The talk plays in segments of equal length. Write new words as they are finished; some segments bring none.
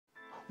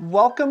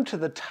Welcome to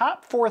the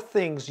top 4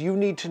 things you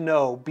need to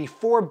know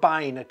before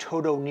buying a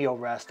TOTO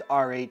Neorest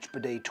RH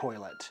bidet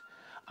toilet.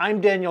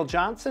 I'm Daniel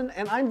Johnson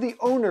and I'm the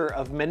owner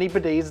of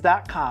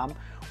ManyBidets.com,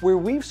 where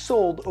we've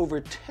sold over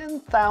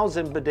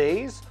 10,000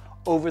 bidets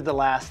over the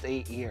last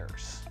 8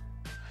 years.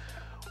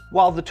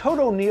 While the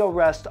TOTO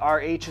Neorest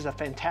RH is a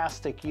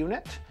fantastic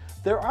unit,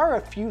 there are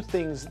a few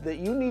things that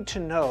you need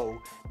to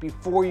know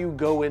before you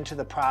go into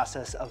the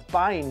process of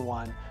buying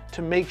one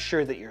to make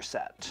sure that you're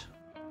set.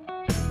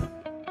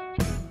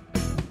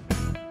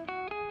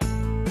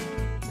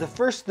 The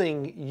first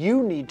thing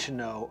you need to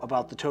know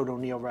about the TOTO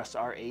Neorest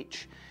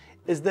RH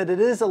is that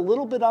it is a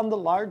little bit on the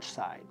large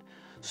side.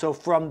 So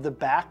from the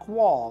back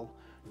wall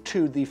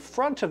to the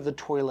front of the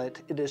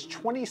toilet, it is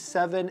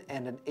 27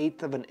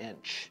 1/8 of an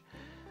inch.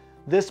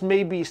 This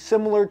may be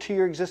similar to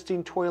your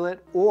existing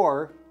toilet,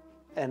 or,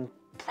 and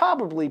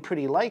probably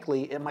pretty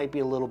likely, it might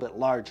be a little bit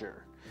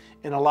larger.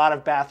 In a lot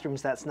of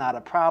bathrooms that's not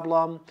a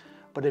problem,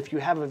 but if you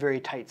have a very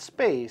tight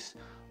space,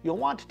 you'll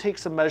want to take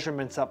some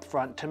measurements up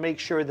front to make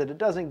sure that it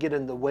doesn't get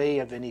in the way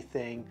of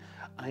anything,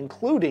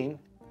 including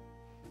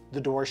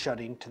the door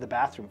shutting to the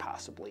bathroom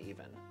possibly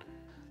even.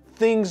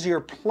 Things your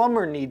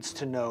plumber needs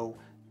to know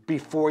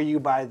before you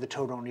buy the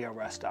TOTO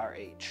Neorest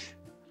RH.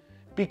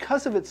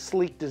 Because of its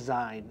sleek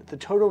design, the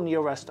TOTO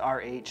Neorest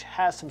RH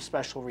has some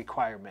special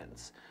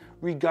requirements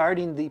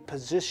regarding the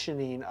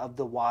positioning of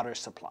the water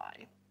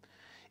supply.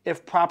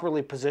 If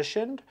properly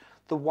positioned,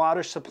 the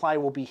water supply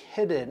will be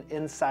hidden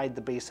inside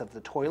the base of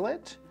the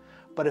toilet,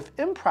 but if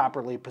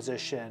improperly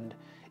positioned,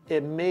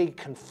 it may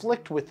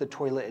conflict with the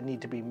toilet and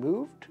need to be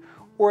moved,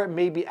 or it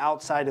may be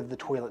outside of the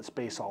toilet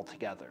space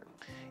altogether.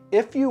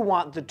 If you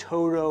want the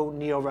TOTO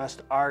Neorest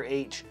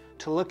RH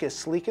to look as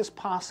sleek as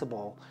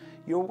possible,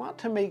 you'll want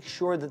to make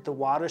sure that the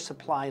water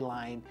supply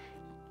line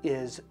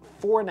is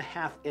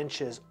 4.5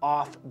 inches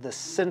off the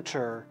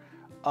center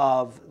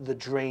of the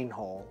drain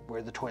hole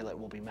where the toilet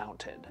will be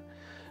mounted.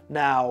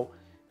 Now,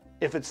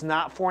 if it's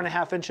not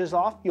 4.5 inches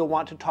off, you'll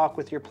want to talk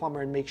with your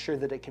plumber and make sure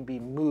that it can be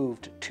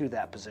moved to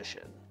that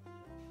position.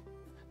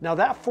 Now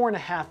that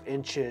 4.5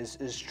 inches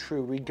is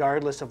true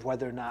regardless of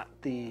whether or not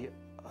the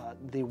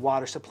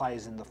water supply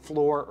is in the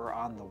floor or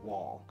on the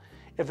wall.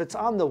 If it's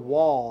on the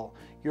wall,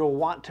 you'll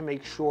want to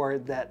make sure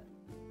that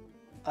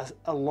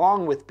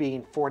along with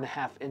being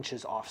 4.5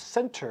 inches off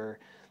center,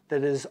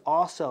 that is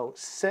also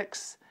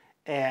 6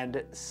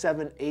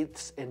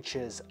 7/8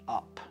 inches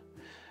up.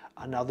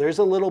 Now there's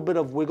a little bit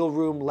of wiggle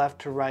room left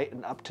to right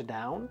and up to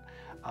down,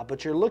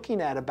 but you're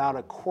looking at about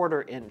a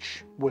 1/4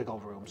 inch wiggle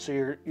room. So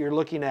you're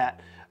looking at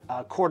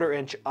a 1/4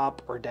 inch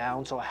up or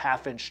down, so a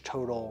 1/2 inch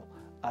total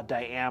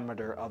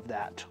diameter of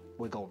that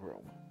wiggle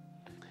room.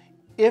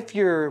 If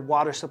your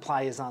water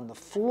supply is on the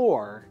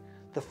floor,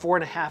 the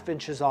 4.5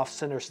 inches off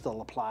center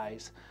still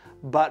applies,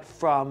 but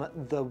from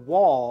the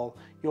wall,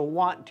 you'll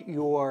want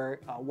your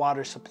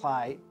water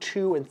supply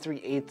 2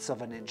 3/8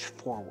 of an inch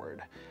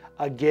forward.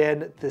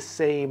 Again, the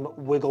same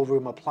wiggle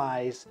room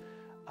applies.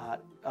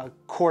 A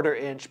 1/4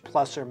 inch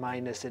plus or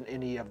minus in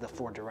any of the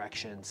 4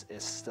 directions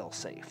is still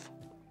safe.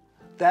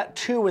 That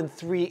 2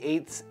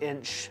 3/8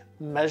 inch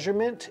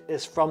measurement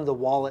is from the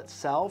wall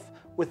itself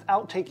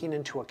without taking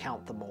into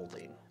account the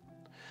molding.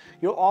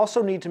 You'll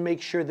also need to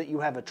make sure that you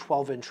have a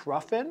 12-inch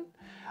rough-in.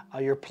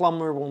 Your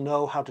plumber will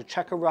know how to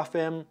check a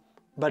rough-in,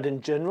 but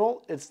in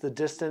general, it's the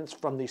distance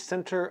from the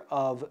center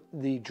of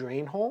the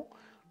drain hole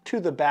to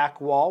the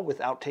back wall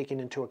without taking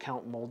into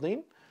account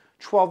molding.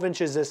 12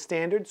 inches is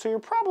standard, so you're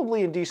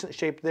probably in decent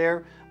shape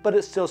there, but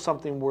it's still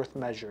something worth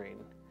measuring.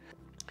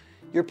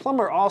 Your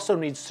plumber also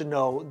needs to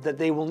know that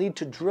they will need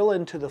to drill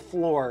into the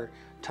floor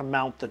to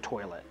mount the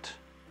toilet.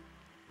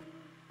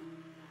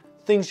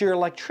 Things your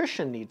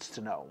electrician needs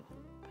to know.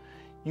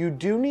 You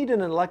do need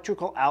an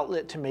electrical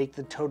outlet to make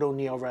the TOTO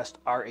Neorest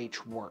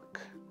RH work.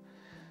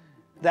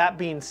 That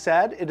being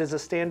said, it is a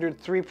standard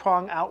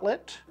 3-prong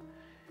outlet.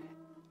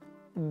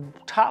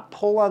 Top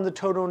pull on the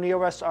TOTO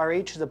Neorest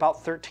RH is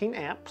about 13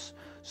 amps.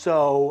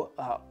 So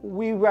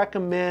we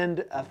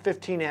recommend a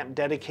 15 amp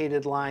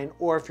dedicated line,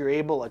 or if you're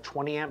able, a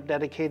 20 amp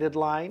dedicated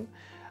line.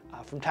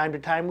 From time to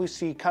time, we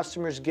see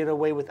customers get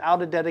away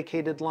without a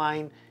dedicated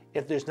line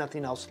if there's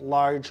nothing else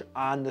large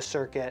on the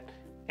circuit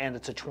and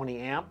it's a 20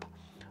 amp.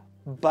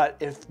 But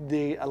if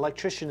the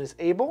electrician is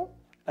able,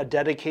 a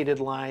dedicated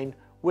line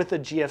with a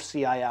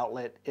GFCI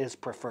outlet is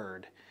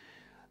preferred.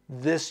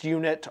 This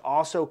unit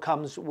also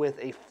comes with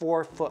a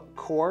 4-foot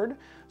cord,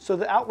 so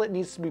the outlet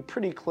needs to be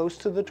pretty close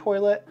to the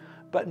toilet,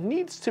 but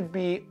needs to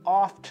be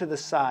off to the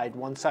side,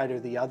 one side or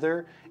the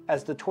other,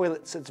 as the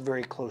toilet sits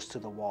very close to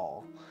the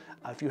wall.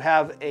 If you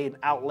have an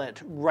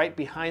outlet right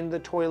behind the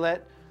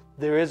toilet,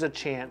 there is a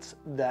chance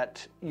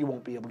that you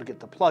won't be able to get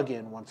the plug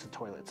in once the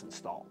toilet's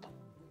installed.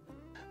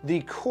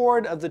 The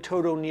cord of the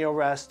TOTO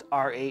Neorest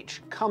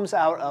RH comes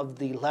out of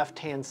the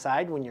left-hand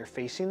side when you're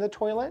facing the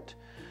toilet.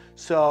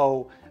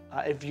 So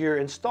if you're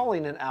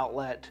installing an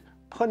outlet,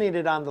 putting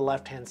it on the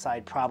left-hand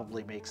side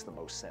probably makes the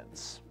most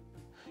sense.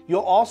 You'll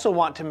also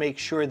want to make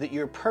sure that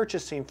you're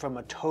purchasing from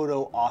a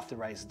TOTO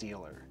authorized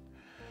dealer.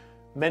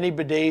 Many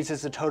Bidets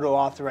is a TOTO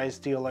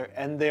authorized dealer,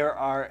 and there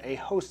are a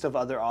host of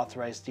other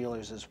authorized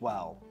dealers as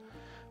well.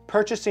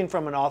 Purchasing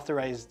from an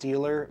authorized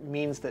dealer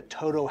means that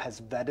TOTO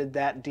has vetted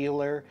that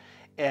dealer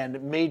and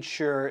made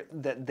sure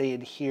that they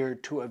adhere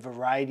to a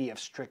variety of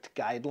strict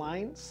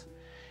guidelines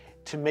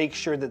to make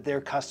sure that their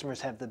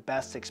customers have the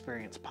best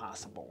experience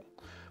possible.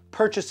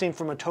 Purchasing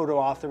from a TOTO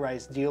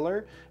authorized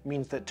dealer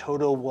means that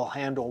TOTO will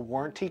handle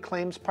warranty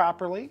claims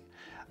properly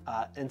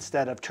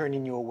instead of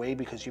turning you away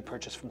because you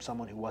purchased from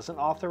someone who wasn't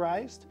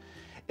authorized.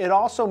 It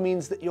also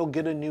means that you'll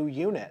get a new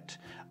unit.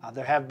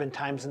 There have been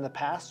times in the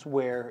past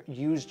where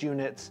used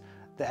units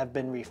that have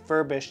been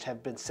refurbished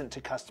have been sent to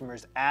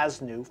customers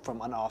as new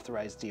from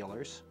unauthorized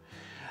dealers.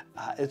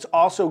 It's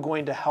also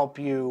going to help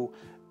you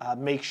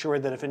make sure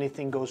that if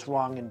anything goes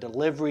wrong in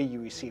delivery,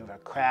 you receive a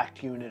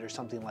cracked unit or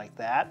something like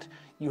that,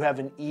 you have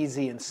an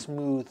easy and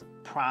smooth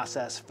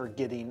process for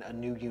getting a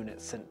new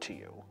unit sent to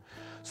you.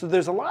 So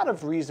there's a lot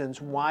of reasons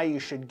why you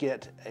should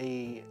get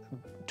a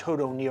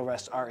TOTO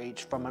Neorest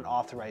RH from an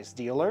authorized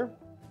dealer.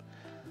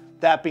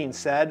 That being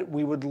said,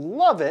 we would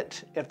love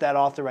it if that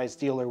authorized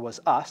dealer was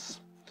us,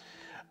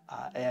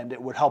 and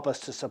it would help us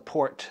to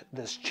support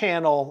this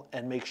channel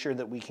and make sure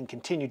that we can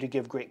continue to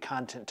give great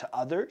content to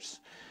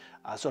others.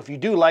 So if you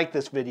do like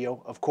this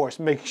video, of course,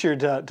 make sure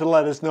to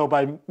let us know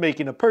by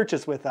making a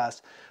purchase with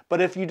us.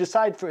 But if you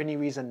decide for any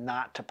reason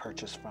not to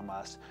purchase from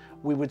us,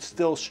 we would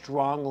still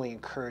strongly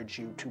encourage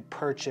you to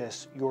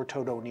purchase your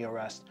TOTO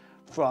Neorest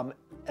from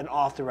an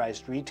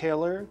authorized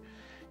retailer.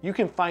 You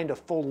can find a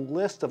full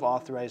list of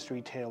authorized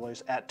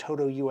retailers at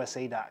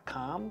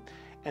totousa.com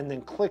and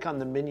then click on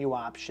the menu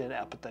option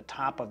up at the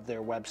top of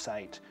their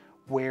website,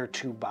 Where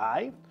to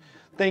Buy.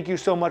 Thank you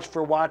so much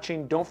for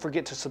watching. Don't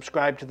forget to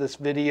subscribe to this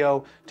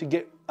video to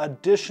get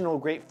additional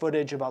great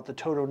footage about the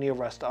TOTO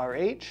Neorest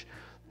RH,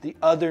 the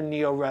other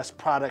Neorest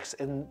products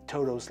in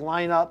TOTO's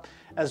lineup,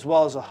 as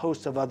well as a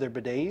host of other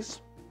bidets.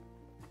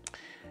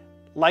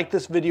 Like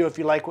this video if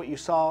you like what you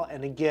saw,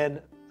 and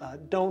again,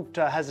 don't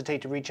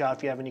hesitate to reach out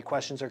if you have any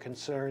questions or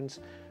concerns.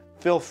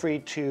 Feel free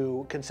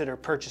to consider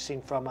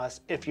purchasing from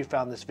us if you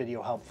found this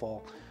video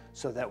helpful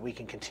so that we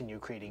can continue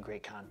creating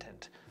great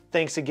content.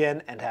 Thanks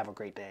again and have a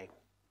great day.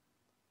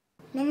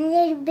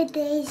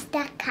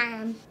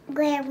 ManyBidets.com,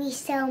 where we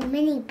sell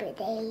mini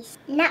bidets,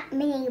 not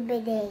mini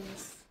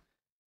bidets.